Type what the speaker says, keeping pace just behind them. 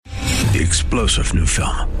the explosive new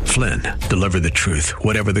film, Flynn, Deliver the Truth,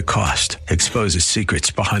 Whatever the Cost, exposes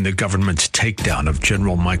secrets behind the government's takedown of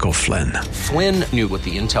General Michael Flynn. Flynn knew what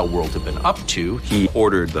the intel world had been up to. He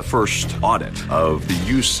ordered the first audit of the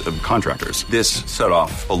use of contractors. This set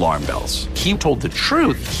off alarm bells. He told the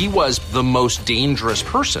truth. He was the most dangerous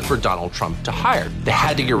person for Donald Trump to hire. They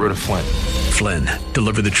had to get rid of Flynn. Flynn,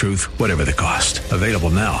 Deliver the Truth, Whatever the Cost. Available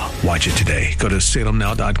now. Watch it today. Go to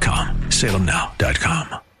salemnow.com.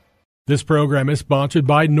 salemnow.com. This program is sponsored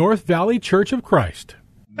by North Valley Church of Christ.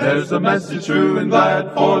 There's a message true and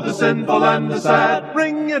glad for the sinful and the sad.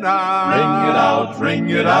 Ring it out, ring it out, ring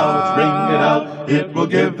it out, ring it out. It will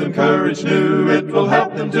give them courage new. It will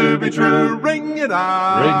help them to be true. Ring it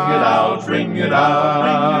out, ring it out, ring it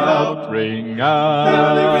out, ring it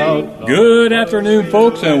out. Good afternoon,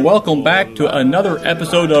 folks, and welcome back to another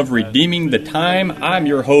episode of Redeeming the Time. I'm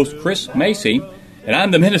your host, Chris Macy. And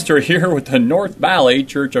I'm the minister here with the North Valley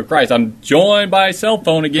Church of Christ. I'm joined by cell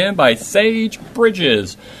phone again by Sage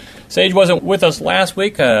Bridges. Sage wasn't with us last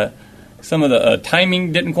week. Some of the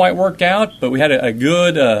timing didn't quite work out, but we had a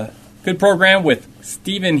good program with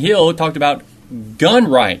Stephen Hill who talked about gun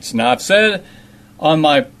rights. Now, I've said on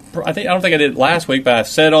I don't think I did it last week, but I've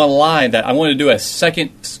said online that I want to do a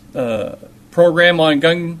second program on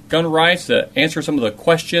gun rights to answer some of the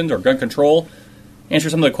questions, or gun control. Answer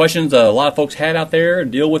some of the questions a lot of folks had out there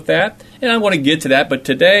and deal with that. And I want to get to that. But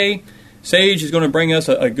today, Sage is going to bring us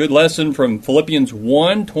a good lesson from Philippians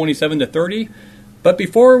 1, 27 to 30. But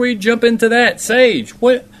before we jump into that, Sage,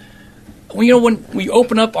 when we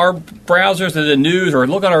open up our browsers to the news or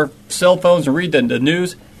look on our cell phones and read the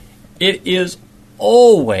news, it is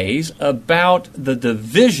always about the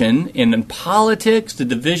division in politics, the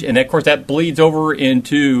division. And, of course, that bleeds over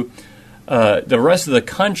into the rest of the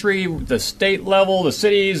country, the state level, the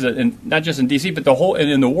cities, and not just in D.C., but and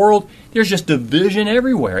in the world. There's just division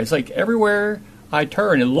everywhere. It's like everywhere I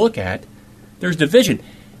turn and look at, there's division.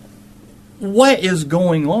 What is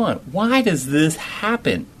going on? Why does this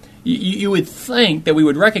happen? You would think that we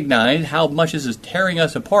would recognize how much this is tearing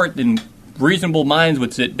us apart, then reasonable minds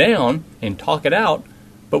would sit down and talk it out,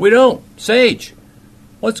 but we don't. Sage,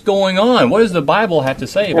 what's going on? What does the Bible have to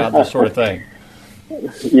say about this sort of thing?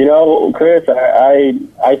 You know, Chris,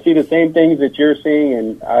 I see the same things that you're seeing,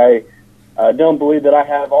 and I don't believe that I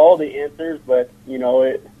have all the answers, but, you know,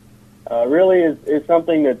 it really is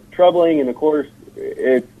something that's troubling, and, of course,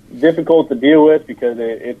 it's difficult to deal with because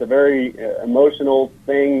it's a very emotional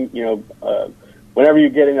thing. You know, whenever you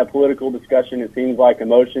get in a political discussion, it seems like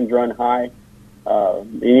emotions run high.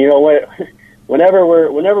 And you know what? Whenever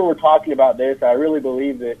we're talking about this, I really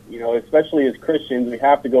believe that, you know, especially as Christians, we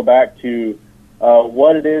have to go back to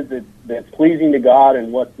what it is that's pleasing to God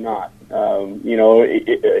and what's not. You know,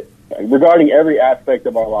 regarding every aspect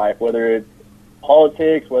of our life, whether it's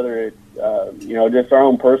politics, whether it's you know, just our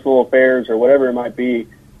own personal affairs or whatever it might be.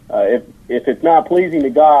 If it's not pleasing to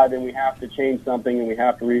God, then we have to change something and we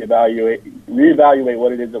have to reevaluate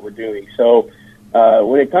what it is that we're doing. So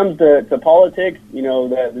when it comes to politics, you know,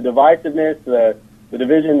 the divisiveness, the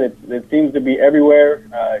division that seems to be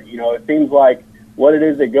everywhere, you know, it seems like what it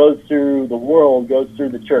is that goes through the world goes through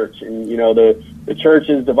the church, and you know the church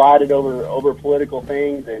is divided over political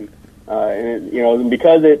things, and you know,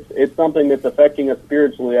 because it's something that's affecting us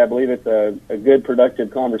spiritually. I believe it's a good,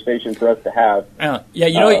 productive conversation for us to have. Yeah,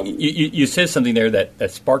 you know, you said something there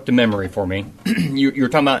that sparked a memory for me. You're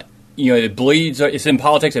talking about, you know, it bleeds. It's in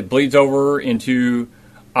politics. It bleeds over into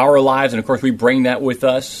our lives, and of course, we bring that with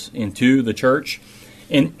us into the church,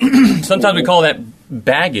 and sometimes we call that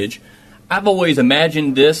baggage. I've always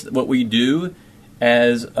imagined what we do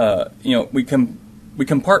as, you know, we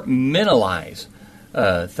compartmentalize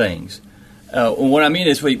things. What I mean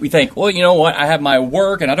is we think, well, you know what, I have my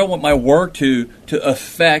work, and I don't want my work to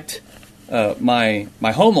affect my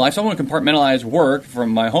home life, so I want to compartmentalize work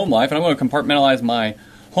from my home life, and I want to compartmentalize my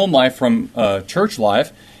home life from church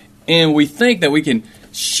life, and we think that we can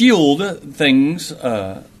shield things,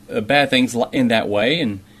 bad things in that way,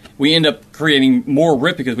 and we end up creating more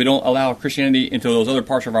rift because we don't allow Christianity into those other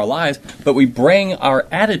parts of our lives, but we bring our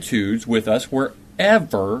attitudes with us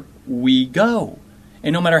wherever we go.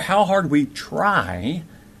 And no matter how hard we try,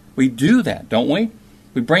 we do that, don't we?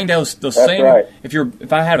 We bring those same. Right.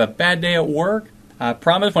 If I have a bad day at work, I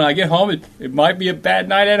promise when I get home, it might be a bad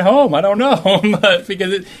night at home. I don't know,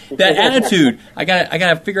 because that attitude, I got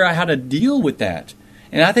to figure out how to deal with that.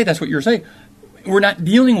 And I think that's what you're saying. We're not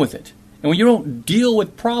dealing with it. And when you don't deal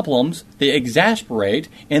with problems, they exasperate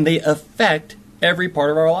and they affect every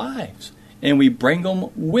part of our lives. And we bring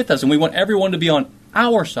them with us. And we want everyone to be on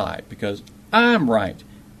our side because I'm right.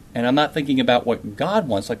 And I'm not thinking about what God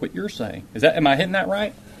wants, like what you're saying. Am I hitting that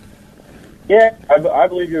right? Yeah, I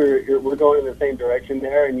believe we're going in the same direction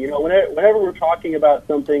there. And, whenever we're talking about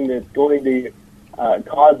something that's going to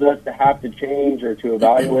cause us to have to change or to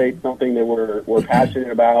evaluate something that we're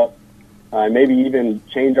passionate about, maybe even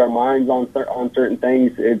change our minds on certain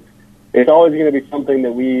things, it's always going to be something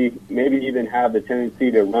that we maybe even have the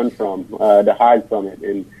tendency to run from, to hide from it.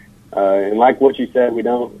 And like what you said, we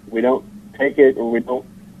don't take it, or we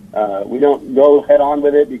don't go head on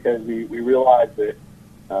with it, because we realize that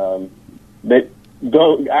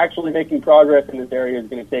actually making progress in this area is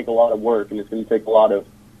going to take a lot of work, and it's going to take a lot of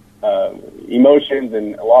emotions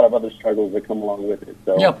and a lot of other struggles that come along with it.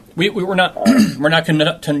 So yeah, we're not we're not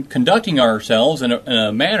conducting ourselves in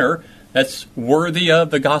a manner that's worthy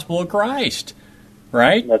of the gospel of Christ,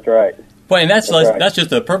 right? That's right. Well, and that's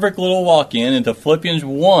just a perfect little walk-in into Philippians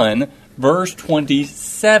 1, verse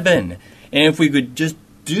 27. And if we could just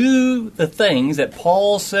do the things that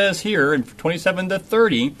Paul says here in 27 to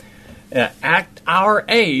 30, act our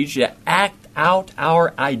age, act out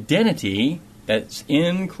our identity that's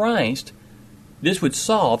in Christ, this would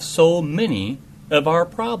solve so many of our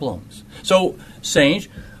problems. So, Saints,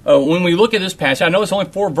 when we look at this passage, I know it's only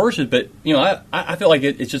 4 verses, but I feel like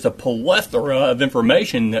it's just a plethora of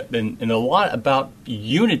information and a lot about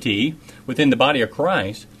unity within the body of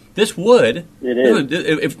Christ. This would,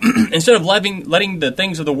 if instead of letting the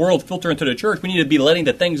things of the world filter into the church, we need to be letting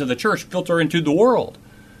the things of the church filter into the world.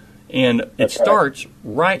 And it starts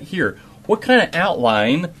right here. What kind of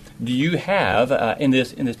outline do you have in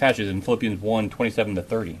this passage in Philippians 1, 27 to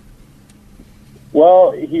 30?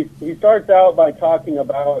 Well, he starts out by talking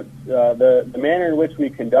about the manner in which we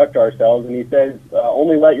conduct ourselves, and he says,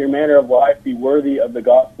 only let your manner of life be worthy of the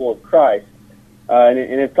gospel of Christ. And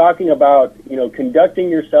it's talking about, conducting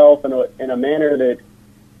yourself in a manner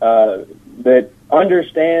that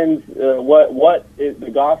understands what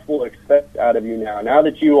the gospel expects out of you now. Now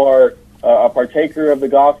that you are a partaker of the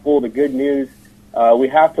gospel, the good news, we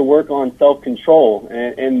have to work on self-control.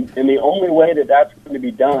 And the only way that that's going to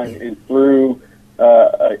be done is through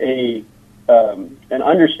an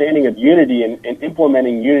understanding of unity and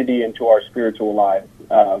implementing unity into our spiritual lives.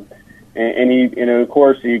 And of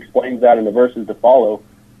course, he explains that in the verses to follow.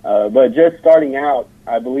 But just starting out,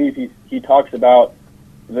 I believe he talks about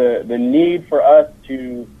the need for us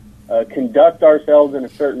to conduct ourselves in a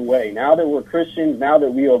certain way. Now that we're Christians, now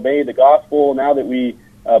that we obey the gospel, now that we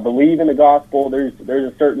believe in the gospel, there's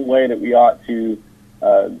a certain way that we ought to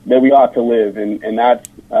live, and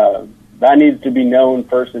that needs to be known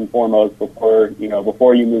first and foremost before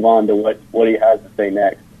you move on to what he has to say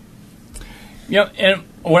next. And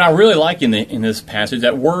what I really like in this passage,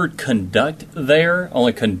 that word "conduct" there,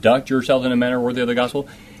 only conduct yourselves in a manner worthy of the gospel.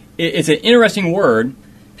 It's an interesting word,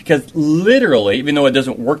 because literally, even though it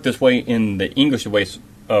doesn't work this way in the English, the way it's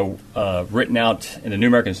written out in the New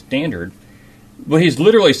American Standard, what he's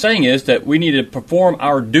literally saying is that we need to perform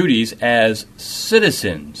our duties as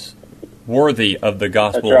citizens worthy of the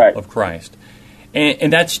gospel of Christ.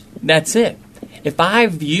 And that's it. If I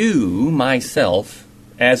view myself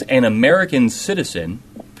as an American citizen,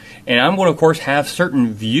 and I'm going to, of course, have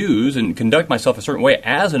certain views and conduct myself a certain way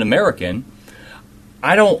as an American,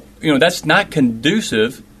 that's not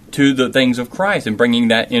conducive to the things of Christ and bringing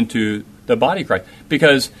that into the body of Christ,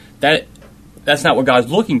 because that's not what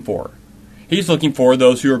God's looking for. He's looking for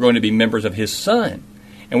those who are going to be members of His Son.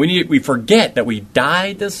 And we forget that we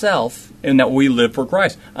died to self and that we live for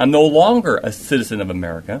Christ. I'm no longer a citizen of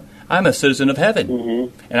America. I'm a citizen of heaven.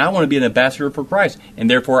 Mm-hmm. And I want to be an ambassador for Christ. And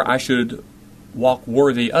therefore, I should walk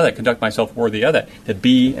worthy of that, conduct myself worthy of that, to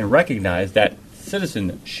be and recognize that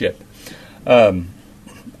citizenship.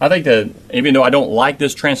 I think that, even though I don't like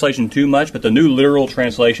this translation too much, but the New Literal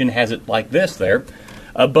Translation has it like this there.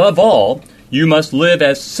 Above all, you must live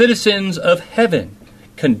as citizens of heaven,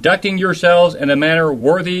 conducting yourselves in a manner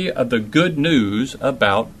worthy of the good news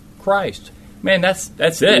about Christ. Man, that's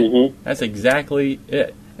it. Mm-hmm. That's exactly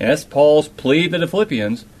it. And that's Paul's plea to the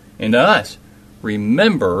Philippians and to us.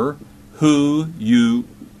 Remember who you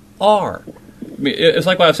are. I mean, it's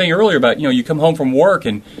like what I was saying earlier about, you come home from work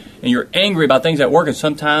and you're angry about things at work, and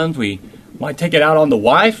sometimes we might take it out on the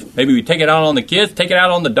wife. Maybe we take it out on the kids, take it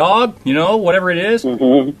out on the dog, whatever it is.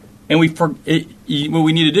 Mm-hmm. And what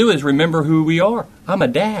we need to do is remember who we are. I'm a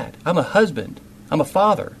dad. I'm a husband. I'm a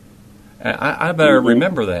father. I better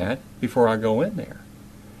remember that before I go in there.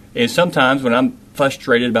 And sometimes when I'm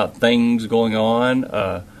frustrated about things going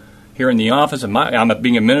on here in the office, and I'm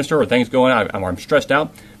being a minister, or things going on, I'm stressed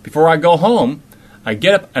out, before I go home, I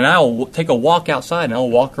get up and I'll take a walk outside, and I'll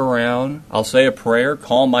walk around. I'll say a prayer,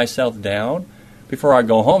 calm myself down before I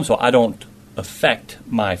go home, so I don't affect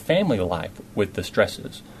my family life with the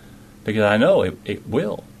stresses, because I know it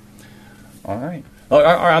will. All right. Oh,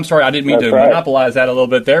 I'm sorry, I didn't mean to monopolize that a little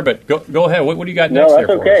bit there, but go ahead. What do you got next there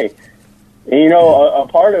for us? No, that's okay. And, you know, a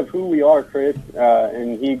part of who we are, Chris,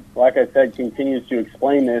 and he, like I said, continues to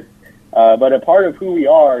explain this, but a part of who we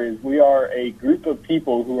are is we are a group of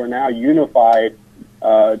people who are now unified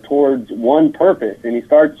towards one purpose. And he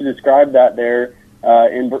starts to describe that there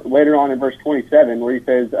later on in verse 27, where he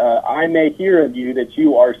says, I may hear of you that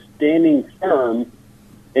you are standing firm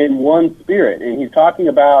in one spirit. And he's talking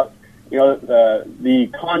about, you know, the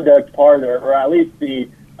conduct part, or at least the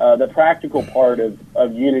practical part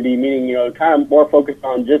of unity, meaning, you know, kind of more focused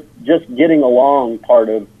on just getting along part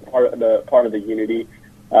of the unity.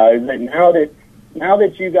 Is that now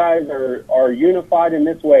that you guys are unified in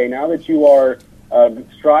this way, now that you are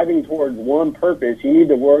striving towards one purpose, you need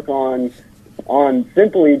to work on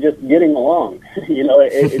simply just getting along. You know,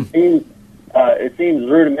 it seems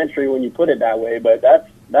rudimentary when you put it that way, but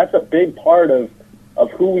that's a big part of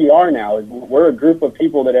who we are now. Is we're a group of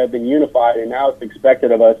people that have been unified, and now it's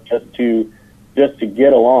expected of us just to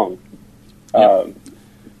get along. Yep.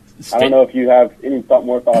 I don't know if you have any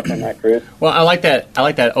more thoughts on that, Chris. Well, I like that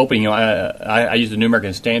opening. You know, I use the New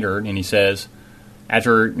American Standard, and he says,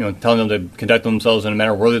 after, you know, telling them to conduct themselves in a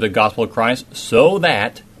manner worthy of the gospel of Christ, so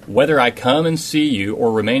that whether I come and see you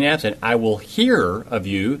or remain absent, I will hear of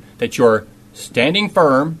you that you are standing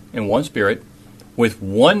firm in one spirit, with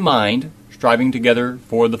one mind, striving together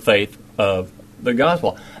for the faith of the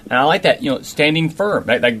gospel. And I like that, you know, standing firm.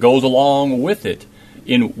 That goes along with it.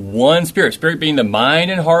 In one spirit, spirit being the mind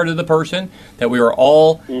and heart of the person, that we are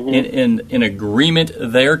all in agreement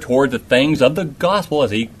there toward the things of the gospel, as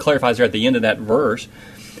he clarifies there at the end of that verse.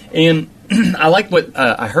 And I like what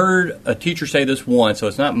I heard a teacher say this once, so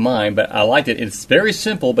it's not mine, but I liked it. It's very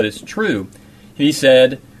simple, but it's true. He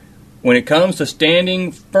said, when it comes to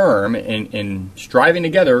standing firm and striving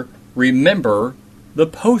together, remember the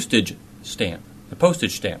postage stamp. The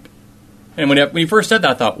postage stamp. And when he first said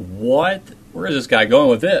that, I thought, what? Where is this guy going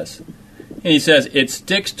with this? And he says, it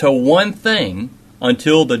sticks to one thing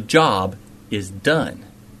until the job is done.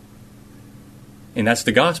 And that's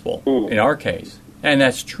the gospel in our case. And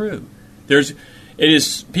that's true.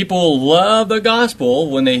 People love the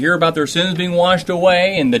gospel when they hear about their sins being washed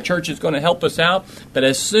away and the church is going to help us out. But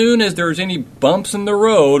as soon as there's any bumps in the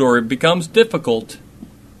road or it becomes difficult,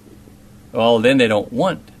 well, then they don't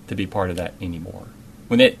want to be part of that anymore.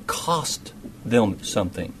 When it costs them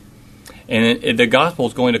something. And the gospel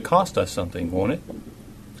is going to cost us something, won't it?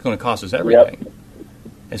 It's going to cost us everything. Yep.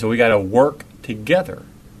 And so we got to work together,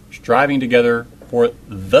 striving together for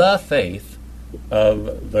the faith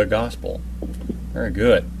of the gospel. Very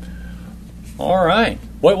good. All right.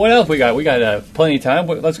 What else we got? We got plenty of time.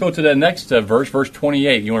 Let's go to the next verse, verse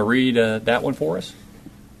 28. You want to read that one for us?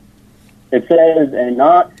 It says, and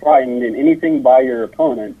not frightened in anything by your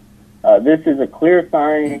opponents. This is a clear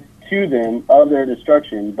sign to them of their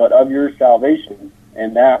destruction, but of your salvation,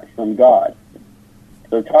 and that from God.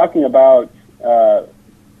 So talking about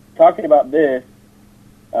this,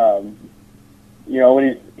 you know,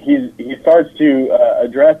 when he starts to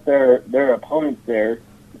address their opponents there,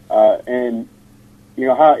 and you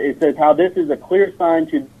know how it says how this is a clear sign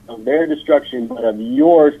to their destruction, but of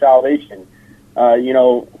your salvation. You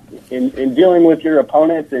know, in dealing with your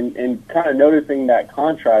opponents and kind of noticing that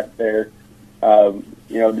contrast there.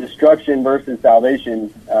 You know, destruction versus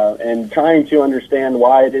salvation, and trying to understand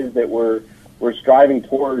why it is that we're striving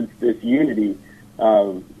towards this unity.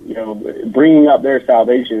 You know, bringing up their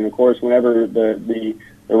salvation. And of course, whenever the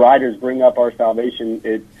writers bring up our salvation,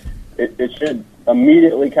 it should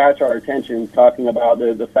immediately catch our attention. Talking about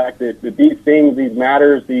the fact that these things, these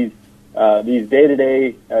matters, these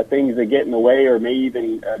day-to-day things that get in the way or may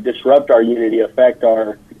even disrupt our unity affect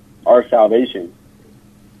our salvation.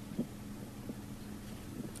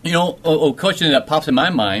 You know, a question that pops in my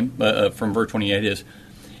mind from verse 28 is,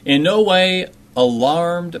 in no way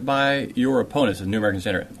alarmed by your opponents, the New American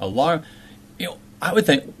Standard. Alarmed, you know, I would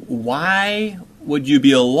think, why would you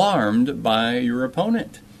be alarmed by your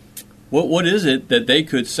opponent? What is it that they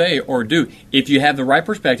could say or do if you have the right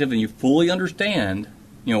perspective and you fully understand,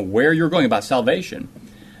 you know, where you're going about salvation?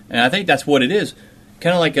 And I think that's what it is.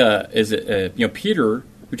 Kind of like you know, Peter,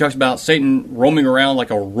 who talks about Satan roaming around like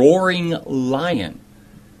a roaring lion.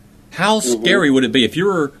 How scary would it be if you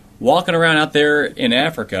were walking around out there in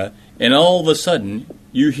Africa and all of a sudden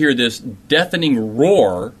you hear this deafening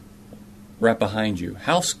roar right behind you?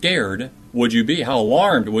 How scared would you be? How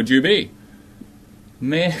alarmed would you be?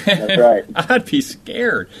 Man, that's right. I'd be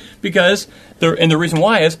scared because the reason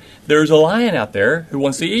why is there's a lion out there who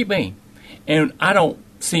wants to eat me, and I don't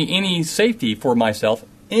see any safety for myself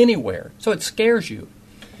anywhere. So it scares you.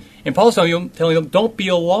 And Paul's telling them, don't be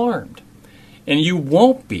alarmed. And you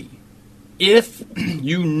won't be if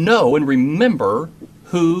you know and remember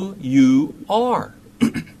who you are.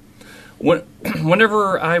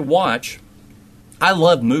 Whenever I watch, I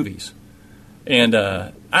love movies. And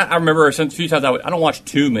I remember a few times I don't watch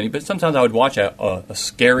too many, but sometimes I would watch a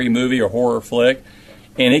scary movie or horror flick.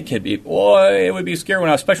 And it would be scary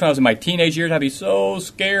especially when I was in my teenage years. I'd be so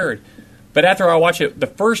scared. But after I watch it the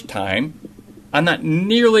first time, I'm not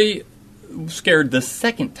nearly scared the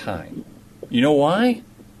second time. You know why?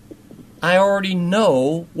 I already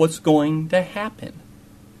know what's going to happen.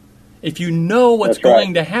 If you know what's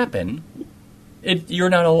going to happen, you're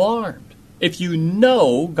not alarmed. If you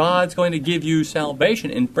know God's going to give you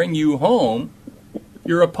salvation and bring you home,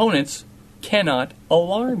 your opponents cannot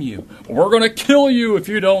alarm you. We're going to kill you if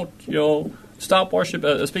you don't, stop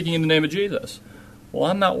speaking in the name of Jesus.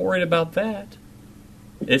 Well, I'm not worried about that.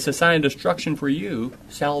 It's a sign of destruction for you,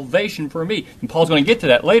 salvation for me. And Paul's going to get to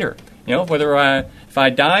that later. If I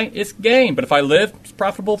die, it's gain, but if I live, it's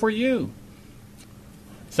profitable for you.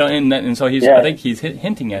 So I think he's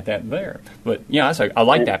hinting at that there. But I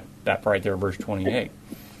like that right there, verse 28.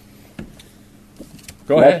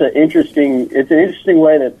 Go ahead. It's an interesting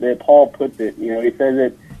way that Paul puts it. He says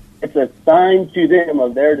that it's a sign to them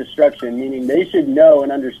of their destruction, meaning they should know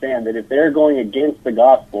and understand that if they're going against the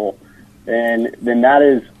gospel, then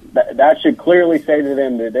that should clearly say to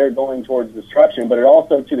them that they're going towards destruction. But it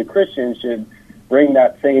also to the Christians should bring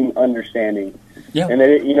that same understanding. Yeah. And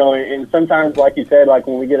that and sometimes, like you said, like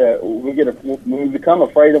when we become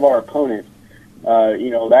afraid of our opponents,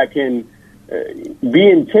 that can be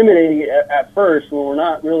intimidating at first when we're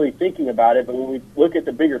not really thinking about it. But when we look at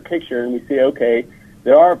the bigger picture and we see, okay,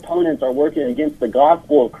 that our opponents are working against the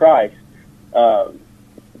gospel of Christ,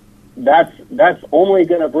 that's only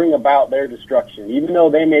going to bring about their destruction. Even though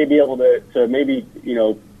they may be able to maybe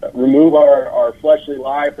remove our fleshly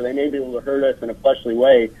life, or they may be able to hurt us in a fleshly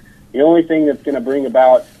way, the only thing that's going to bring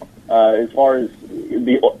about as far as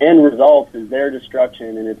the end results is their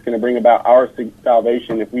destruction, and it's going to bring about our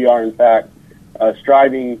salvation if we are in fact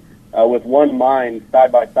striving with one mind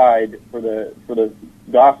side by side for the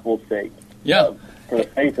gospel's sake. Yeah. For the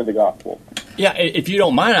faith of the gospel. Yeah, if you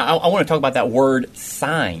don't mind, I want to talk about that word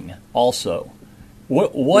sign also.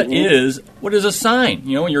 What is a sign?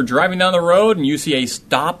 When you're driving down the road and you see a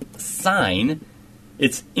stop sign,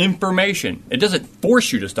 it's information. It doesn't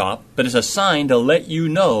force you to stop, but it's a sign to let you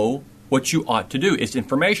know what you ought to do. It's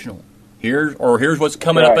informational. Here's what's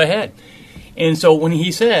coming up ahead. And so when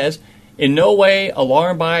he says, in no way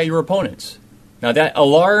alarmed by your opponents. Now that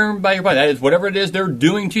alarmed by your opponents, that is whatever it is they're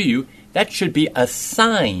doing to you, that should be a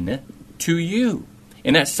sign to you.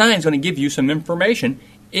 And that sign is going to give you some information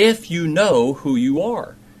if you know who you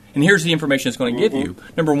are. And here's the information it's going to give you.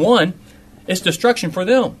 Number one, it's destruction for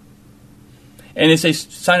them. And it's a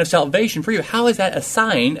sign of salvation for you. How is that a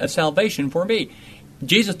sign of salvation for me?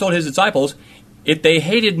 Jesus told his disciples, if they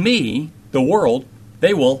hated me, the world,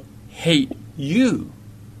 they will hate you.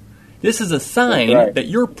 This is a sign that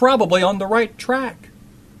you're probably on the right track,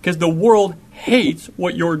 because the world hates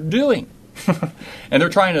what you're doing. And they're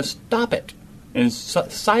trying to stop it and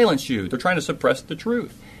silence you. They're trying to suppress the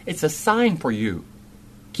truth. It's a sign for you.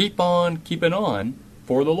 Keep on keeping on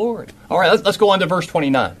for the Lord. All right, let's go on to verse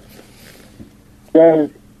 29. It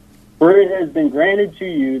says, for it has been granted to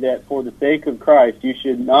you that for the sake of Christ you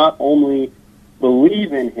should not only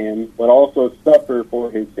believe in him, but also suffer for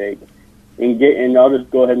his sake. And I'll just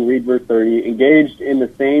go ahead and read verse 30. Engaged in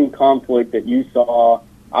the same conflict that you saw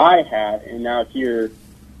I had, and now hear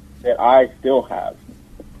that I still have.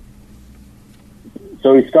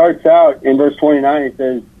 So he starts out in verse 29, it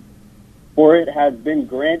says, for it has been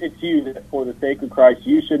granted to you that for the sake of Christ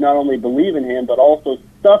you should not only believe in him, but also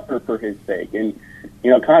suffer for his sake. And,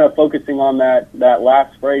 kind of focusing on that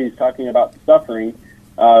last phrase, talking about suffering,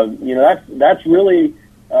 that's really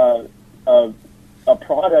a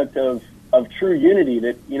product of true unity.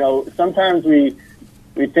 That, sometimes we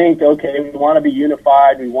think, okay, we want to be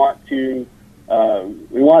unified, we want to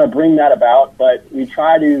bring that about, but we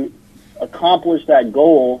try to accomplish that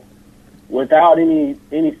goal without any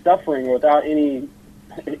suffering, or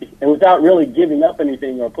without really giving up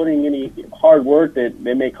anything or putting any hard work that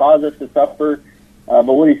may cause us to suffer. But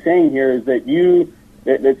what he's saying here is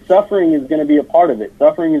that suffering is going to be a part of it.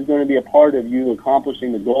 Suffering is going to be a part of you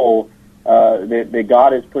accomplishing the goal that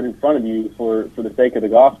God has put in front of you for the sake of the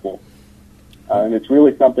gospel. And it's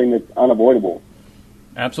really something that's unavoidable.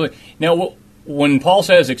 Absolutely. Now, when Paul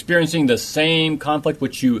says experiencing the same conflict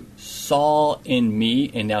which you saw in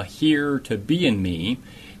me and now hear to be in me,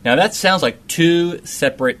 now that sounds like two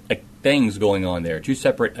separate things going on there, two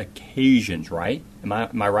separate occasions, right? Am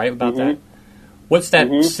I right about that? What's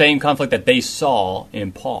that same conflict that they saw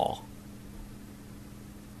in Paul?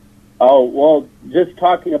 Oh, well, just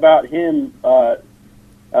talking about him,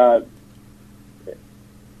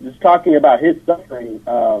 just talking about his suffering.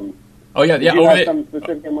 Oh, yeah. Did you have something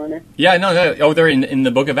specific in mind there? Yeah, no. Over there in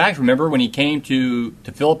the book of Acts, remember when he came to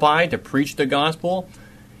Philippi to preach the gospel,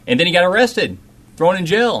 and then he got arrested, thrown in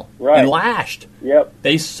jail, and lashed. Yep.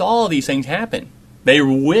 They saw these things happen. They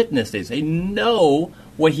witnessed this. They know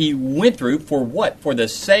what he went through for what? For the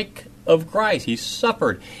sake of Christ. He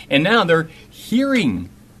suffered. And now they're hearing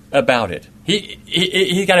about it.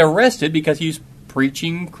 He got arrested because he's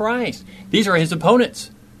preaching Christ. These are his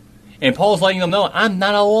opponents. And Paul's letting them know, I'm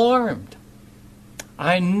not alarmed.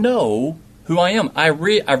 I know who I am. I've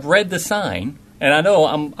read the sign, and I know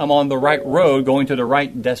I'm on the right road going to the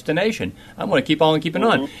right destination. I'm going to keep on keeping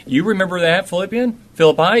on. You remember that, Philippi?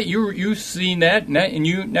 You've seen that, now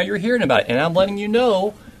you're hearing about it. And I'm letting you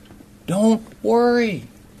know, don't worry.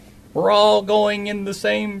 We're all going in the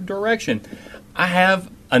same direction. I have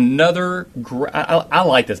another, I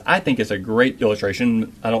like this. I think it's a great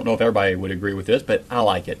illustration. I don't know if everybody would agree with this, but I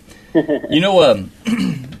like it. You know,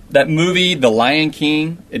 that movie, The Lion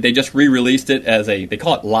King, they just re-released it as they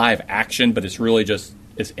call it live action, but it's really just,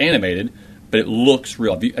 it's animated, but it looks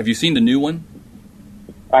real. Have you seen the new one?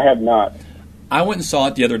 I have not. I went and saw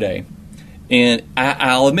it the other day, and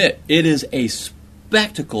I'll admit, it is a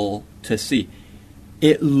spectacle to see.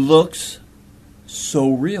 It looks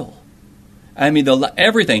so real. I mean,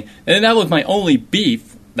 everything. And that was my only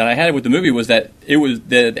beef that I had with the movie, was that it was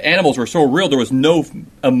the animals were so real. There was no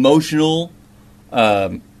emotional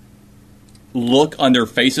look on their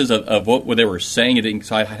faces of what they were saying.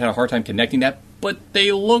 So I had a hard time connecting that. But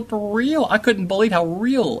they looked real. I couldn't believe how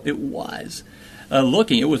real it was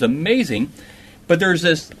looking. It was amazing. But there's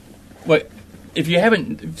this, if you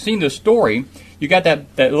haven't seen the story, you got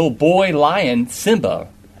that little boy lion, Simba.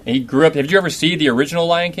 And he grew up. Have you ever seen the original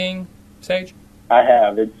Lion King, Sage? I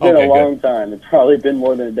have. It's been a long time. It's probably been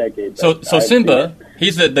more than a decade. So Simba,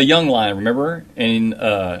 he's the young lion, remember? And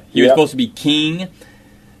he was supposed to be king.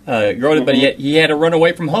 But he had to run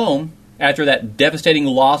away from home after that devastating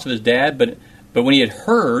loss of his dad. But when he had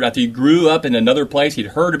heard, after he grew up in another place, he'd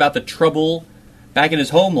heard about the trouble back in his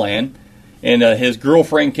homeland. And his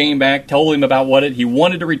girlfriend came back, told him about he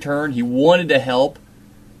wanted to return. He wanted to help,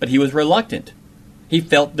 but he was reluctant. He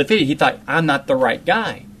felt defeated. He thought, I'm not the right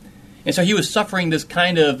guy. And so he was suffering this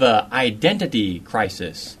kind of identity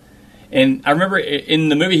crisis. And I remember in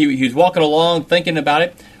the movie, he was walking along thinking about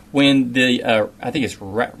it when I think it's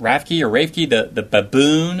Rafki, the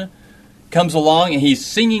baboon, comes along and he's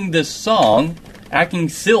singing this song, acting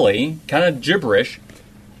silly, kind of gibberish.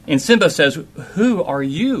 And Simba says, who are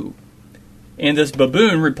you? And this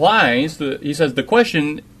baboon replies, he says, the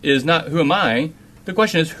question is not who am I, the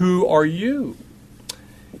question is who are you?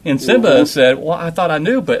 And Simba said, well, I thought I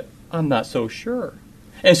knew, but I'm not so sure.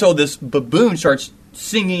 And so this baboon starts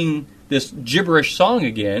singing this gibberish song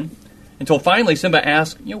again, until finally Simba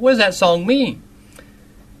asks, what does that song mean?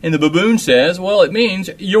 And the baboon says, well, it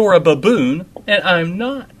means you're a baboon and I'm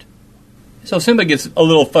not. So Simba gets a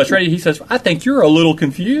little frustrated. He says, I think you're a little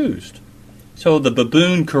confused. So the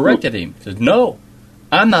baboon corrected him. He says, no,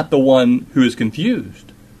 I'm not the one who is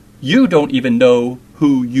confused. You don't even know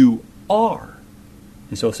who you are.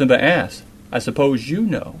 And so Simba asked, I suppose you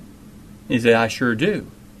know. He said, I sure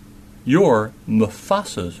do. You're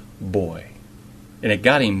Mufasa's boy. And it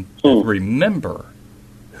got him to remember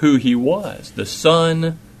who he was, the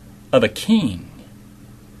son of a king.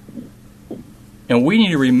 And we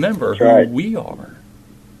need to remember who we are.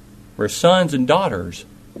 We're sons and daughters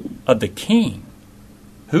of the king.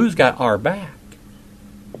 Who's got our back?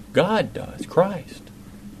 God does, Christ.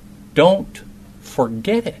 Don't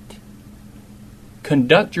forget it.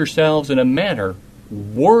 Conduct yourselves in a manner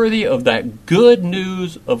worthy of that good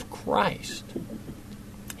news of Christ.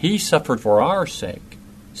 He suffered for our sake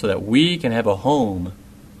so that we can have a home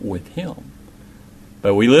with Him.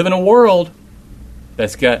 But we live in a world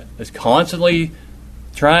that's constantly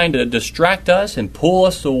trying to distract us and pull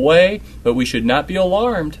us away, but we should not be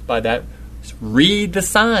alarmed by that. Just read the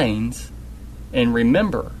signs and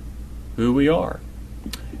remember who we are.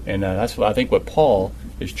 And that's what I think what Paul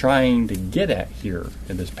is trying to get at here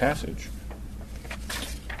in this passage.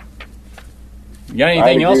 You got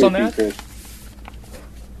anything else on that?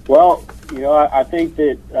 Well, I think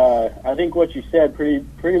that I think what you said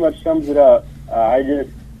pretty much sums it up. I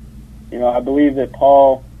believe that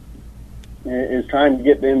Paul is trying to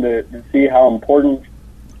get them to see how important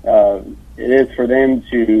it is for them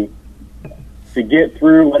to get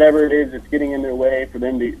through whatever it is that's getting in their way, for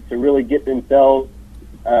them to really get themselves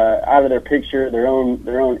out of their picture, their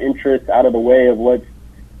own interests out of the way of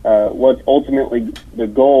what's ultimately the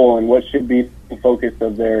goal and what should be the focus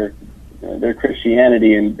of their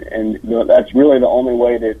Christianity, and that's really the only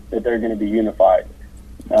way that they're going to be unified.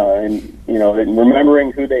 And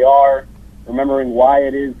remembering who they are, remembering why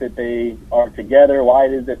it is that they are together, why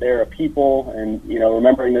it is that they're a people, and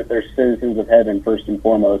remembering that they're citizens of heaven first and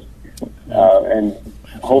foremost, and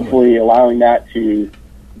hopefully allowing that to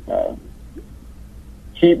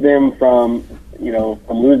keep them from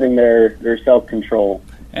losing their self-control.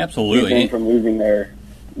 Absolutely. Keep them from losing their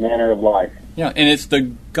manner of life. Yeah, and it's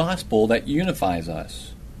the gospel that unifies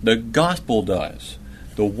us. The gospel does.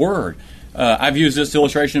 The Word. I've used this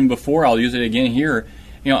illustration before. I'll use it again here.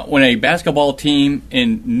 When a basketball team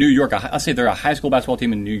in New York, I'll say they're a high school basketball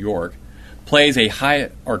team in New York, plays a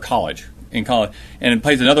college, and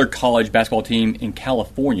plays another college basketball team in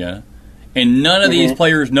California, and none of these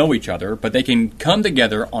players know each other, but they can come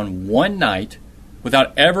together on one night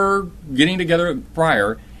without ever getting together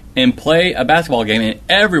prior and play a basketball game, and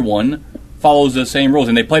everyone follows the same rules,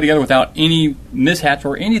 and they play together without any mishaps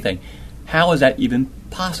or anything. How is that even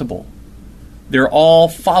possible? They're all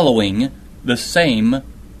following the same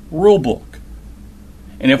rule book.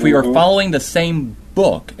 And if we are following the same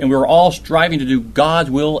book, and we're all striving to do God's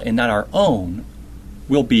will and not our own,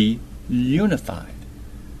 we'll be unified.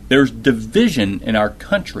 There's division in our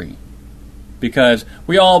country because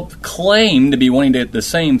we all claim to be wanting to the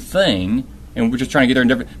same thing, and we're just trying to get there in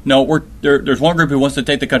different. No, there's one group who wants to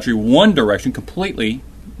take the country one direction, completely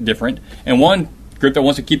different, and one group that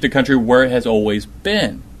wants to keep the country where it has always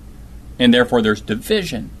been. And therefore there's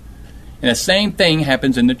division. And the same thing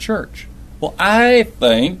happens in the church. Well, I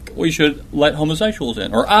think we should let homosexuals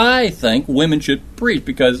in. Or I think women should preach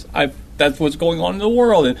because that's what's going on in the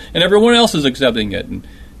world. And everyone else is accepting it. And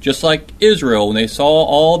just like Israel, when they saw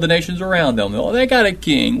all the nations around them, they got a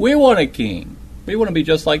king. We want a king. We want to be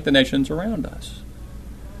just like the nations around us.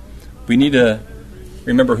 We need to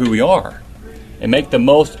remember who we are and make the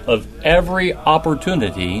most of every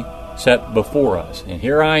opportunity set before us. And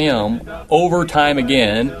here I am, overtime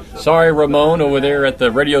again. Sorry, Ramon, over there at the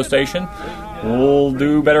radio station. We'll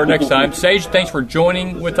do better next time. Sage, thanks for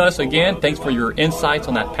joining with us again. Thanks for your insights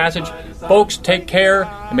on that passage. Folks, take care,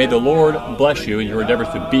 and may the Lord bless you in your endeavors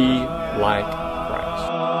to be like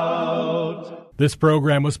Christ. This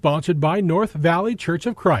program was sponsored by North Valley Church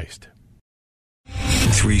of Christ.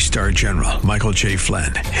 3-star General Michael J.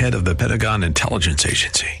 Flynn, head of the Pentagon Intelligence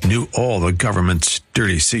Agency, knew all the government's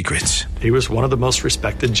dirty secrets. He was one of the most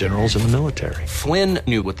respected generals in the military. Flynn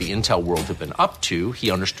knew what the intel world had been up to.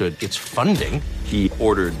 He understood its funding. He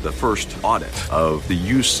ordered the first audit of the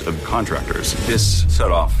use of contractors. This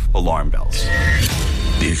set off alarm bells.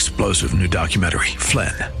 The explosive new documentary,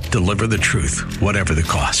 Flynn, Deliver the Truth, Whatever the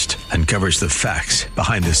Cost, uncovers the facts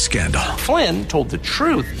behind this scandal. Flynn told the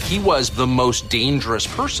truth. He was the most dangerous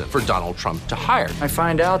person for Donald Trump to hire. I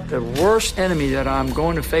find out the worst enemy that I'm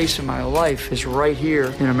going to face in my life is right here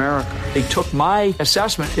in America. They took my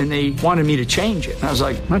assessment and they wanted me to change it. And I was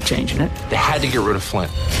like, I'm not changing it. They had to get rid of Flynn.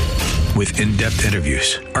 With in-depth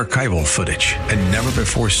interviews, archival footage, and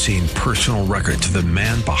never-before-seen personal records of the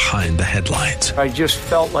man behind the headlines. I just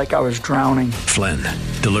felt like I was drowning. Flynn,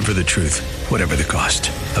 Deliver the Truth, Whatever the Cost.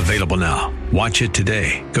 Available now. Watch it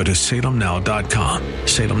today. Go to salemnow.com.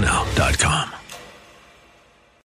 salemnow.com.